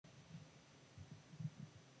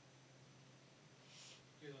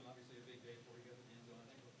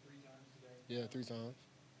Yeah, 3 times.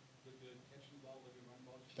 Look good catching the ball, look good running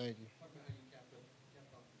ball. Thank you. Talk about how you capped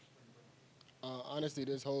off your spring practice. Honestly,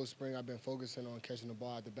 this whole spring I've been focusing on catching the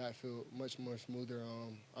ball at the backfield much more smoother.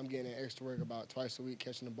 I'm getting in extra work about twice a week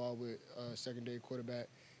catching the ball with secondary quarterback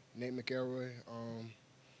Nate McElroy.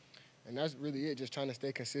 And that's really it. Just trying to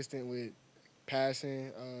stay consistent with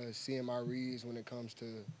passing, seeing my reads when it comes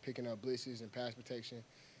to picking up blitzes and pass protection,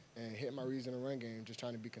 and hitting my reads in the run game. Just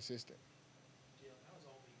trying to be consistent. Jalen, how has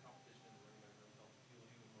all the competition in the running back room helped fuel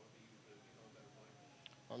you and motivate you to become a better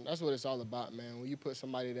player? That's what it's all about, man. When you put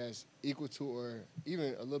somebody that's equal to or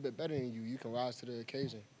even a little bit better than you, you can rise to the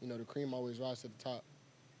occasion. You know, the cream always rises to the top.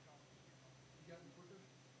 You gotten quicker?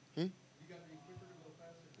 Hmm? You gotten any quicker, a little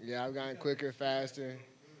faster? Yeah, I've You gotten got to quicker, speed that faster. really good.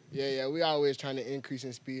 Yeah, we always trying to increase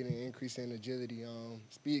in speed and increase in agility.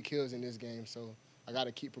 Speed kills in this game, so I got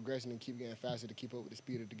to keep progressing and keep getting faster to keep up with the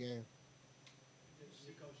speed of the game.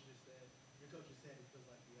 Your coach just said he feels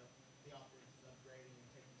like the offense is upgrading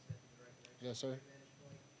and taking a step in the right direction. Yes, From sir. your vantage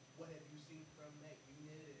point, what have you seen from that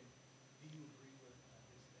unit, and do you agree with his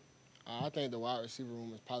statement? I think the wide receiver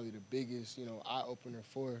room is probably the biggest, eye opener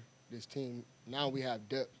for this team. Now we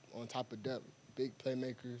have depth on top of depth, big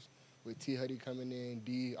playmakers with T. Huddy coming in,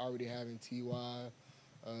 D already having Ty,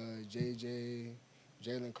 JJ,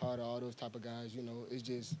 Jalen Carter, all those type of guys. It's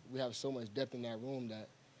just we have so much depth in that room that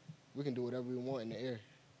we can do whatever we want in the air.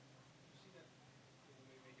 You see that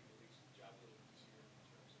maybe making Malik's job a little easier in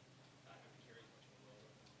terms of not having to carry as much of a load?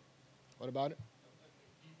 What about it?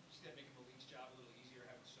 You see that making Malik's job a little easier,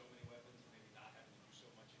 having so many weapons and maybe not having to do so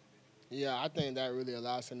much individually? Yeah, I think that really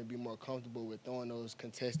allows him to be more comfortable with throwing those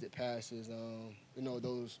contested passes,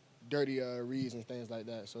 those dirty reads and things like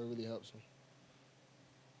that. So it really helps him.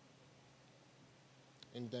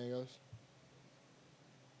 Anything else?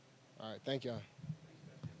 All right, thank y'all.